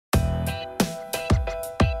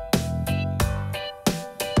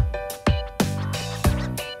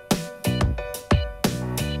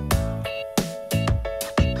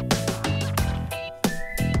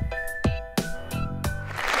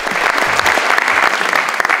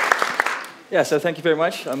Yeah, so thank you very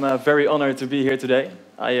much. I'm very honored to be here today.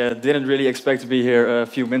 I didn't really expect to be here a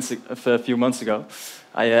few months ago.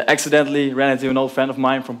 I accidentally ran into an old friend of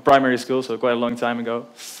mine from primary school, so quite a long time ago.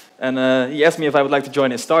 And he asked me if I would like to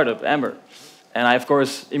join his startup, Amber. And I, of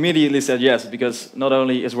course, immediately said yes, because not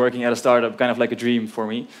only is working at a startup kind of like a dream for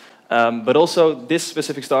me, but also this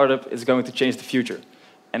specific startup is going to change the future.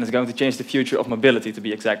 And it's going to change the future of mobility, to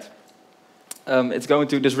be exact. It's going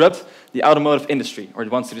to disrupt the automotive industry, or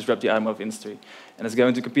it wants to disrupt the automotive industry. And it's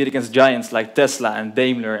going to compete against giants like Tesla and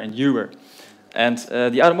Daimler and Uber. And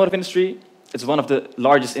the automotive industry is one of the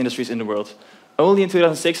largest industries in the world. Only in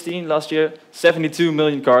 2016, last year, 72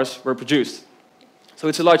 million cars were produced. So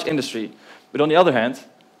it's a large industry. But on the other hand,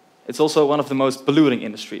 it's also one of the most polluting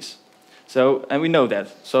industries. So, and we know that.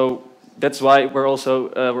 So that's why we're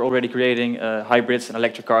already creating hybrids and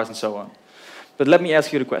electric cars and so on. But let me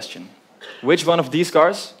ask you the question. Which one of these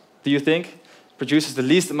cars do you think produces the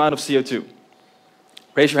least amount of CO2?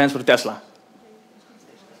 Raise your hands for the Tesla.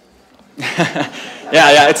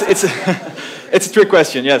 yeah, it's a trick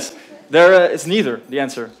question, yes. It's neither, the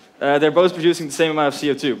answer. They're both producing the same amount of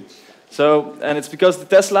CO2. So, and it's because the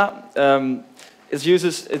Tesla, it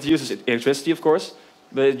uses electricity, of course,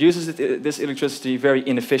 but it uses this electricity very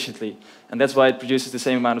inefficiently. And that's why it produces the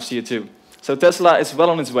same amount of CO2. So Tesla is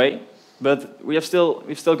well on its way, but we've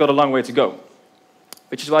still got a long way to go.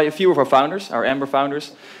 Which is why a few of our founders, our Amber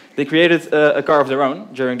founders, they created a car of their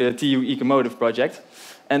own during the TU Ecomotive project.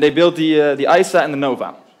 And they built the ISA and the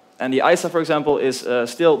Nova. And the ISA, for example, is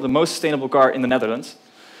still the most sustainable car in the Netherlands.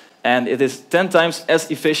 And it is 10 times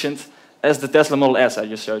as efficient as the Tesla Model S I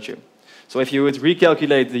just showed you. So if you would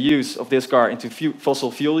recalculate the use of this car into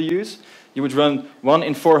fossil fuel use, you would run 1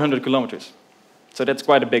 in 400 kilometers. So that's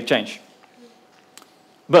quite a big change.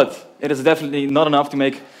 But it is definitely not enough to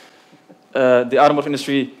make the automotive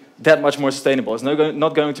industry that much more sustainable. It's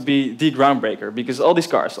not going to be the groundbreaker, because all these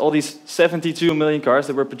cars, all these 72 million cars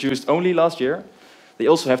that were produced only last year, they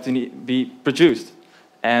also have to be produced.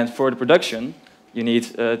 And for the production, you need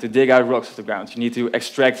to dig out rocks off the ground. You need to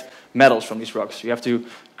extract metals from these rocks. You have to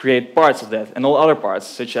create parts of that, and all other parts,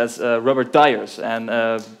 such as rubber tires and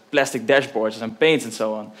plastic dashboards and paints and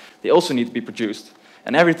so on. They also need to be produced.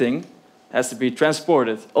 And everything has to be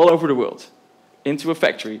transported all over the world into a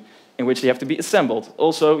factory in which they have to be assembled,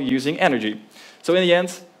 also using energy. So in the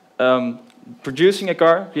end, producing a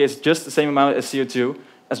car creates just the same amount of CO2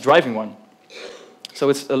 as driving one. So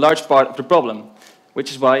it's a large part of the problem,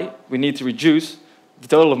 which is why we need to reduce the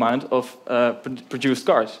total amount of produced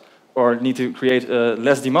cars, or need to create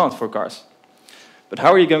less demand for cars. But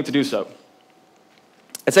how are you going to do so?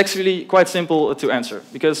 It's actually quite simple to answer,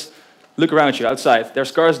 because look around you outside.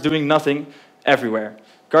 There's cars doing nothing everywhere.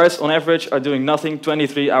 Cars, on average, are doing nothing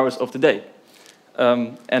 23 hours of the day.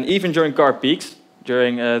 And even during car peaks,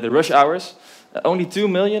 during the rush hours, only 2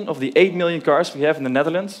 million of the 8 million cars we have in the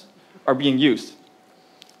Netherlands are being used.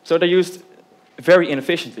 So they're used very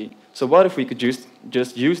inefficiently. So what if we could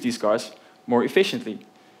just use these cars more efficiently?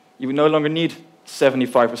 You would no longer need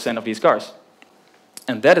 75% of these cars.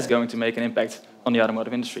 And that is going to make an impact on the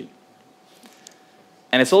automotive industry.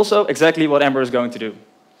 And it's also exactly what Amber is going to do.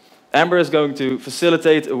 Amber is going to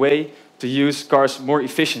facilitate a way to use cars more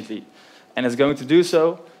efficiently. And it's going to do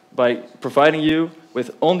so by providing you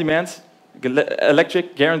with on-demand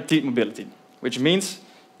electric guaranteed mobility, which means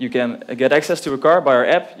you can get access to a car by our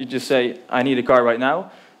app. You just say, I need a car right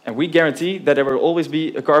now. And we guarantee that there will always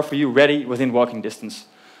be a car for you ready within walking distance.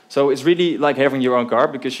 So it's really like having your own car,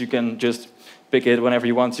 because you can just pick it whenever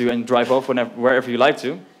you want to and drive off wherever you like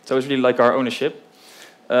to. So it's really like our ownership.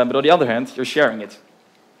 But on the other hand, you're sharing it.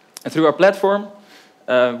 And through our platform,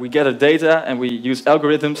 we gather data and we use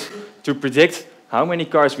algorithms to predict how many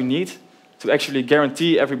cars we need to actually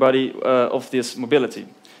guarantee everybody of this mobility.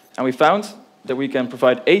 And we found that we can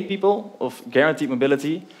provide 8 people of guaranteed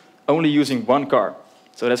mobility only using 1 car.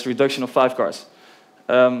 So that's a reduction of 5 cars.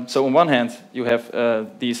 So on one hand, you have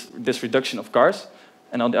this reduction of cars,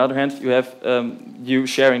 and on the other hand, you have you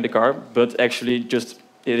sharing the car, but actually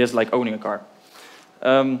it is like owning a car.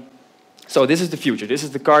 So this is the future. This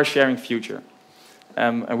is the car-sharing future.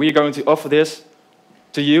 And we're going to offer this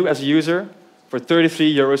to you as a user for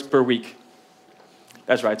 33 euros per week.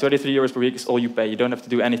 That's right, 33 euros per week is all you pay. You don't have to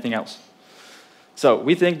do anything else. So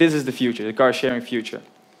we think this is the future, the car-sharing future.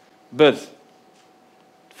 But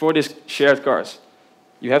for these shared cars,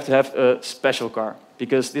 you have to have a special car,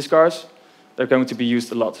 because these cars, they're going to be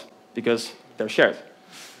used a lot, because they're shared.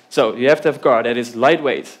 So you have to have a car that is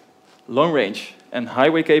lightweight, long range, and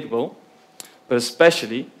highway capable, but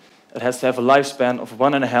especially it has to have a lifespan of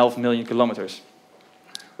 1.5 million kilometers,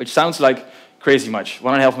 which sounds like crazy much,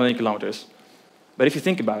 1.5 million kilometers. But if you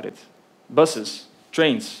think about it, buses,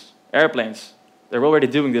 trains, airplanes. They're already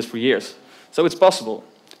doing this for years. So it's possible.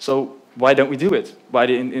 So why don't we do it? Why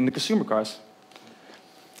in the consumer cars?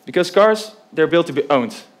 Because cars, they're built to be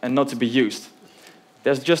owned and not to be used.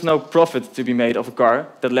 There's just no profit to be made of a car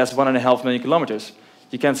that lasts 1.5 million kilometers.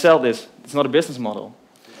 You can't sell this. It's not a business model.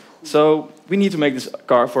 So we need to make this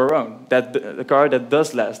car for our own, the car that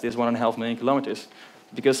does last this 1.5 million kilometers,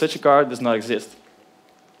 because such a car does not exist.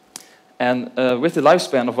 And with the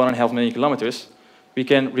lifespan of 1.5 million kilometers, we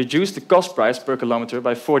can reduce the cost price per kilometer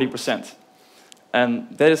by 40%. And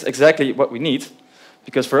that is exactly what we need,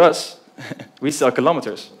 because for us, we sell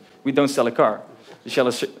kilometers. We don't sell a car. We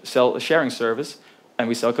sell a sharing service, and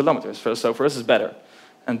we sell kilometers. So for us, it's better.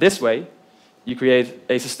 And this way, you create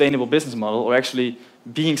a sustainable business model, or actually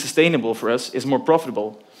being sustainable for us is more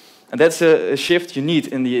profitable. And that's a shift you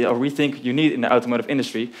need or we think you need in the automotive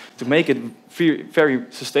industry to make it very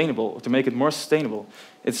sustainable, to make it more sustainable.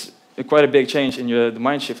 It's quite a big change in the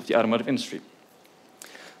mind shift of the automotive industry.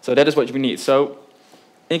 So that is what we need. So,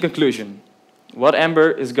 in conclusion, what Amber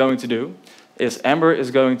is going to do is Amber is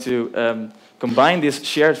going to combine this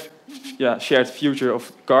shared future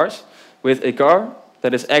of cars with a car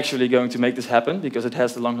that is actually going to make this happen because it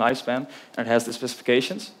has the long lifespan and it has the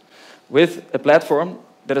specifications, with a platform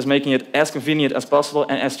that is making it as convenient as possible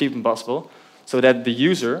and as cheap as possible, so that the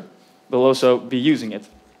user will also be using it.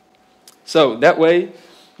 So that way,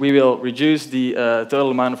 we will reduce the total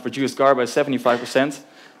amount of produced car by 75%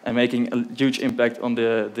 and making a huge impact on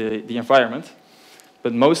the environment.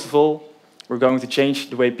 But most of all, we're going to change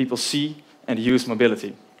the way people see and use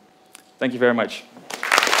mobility. Thank you very much.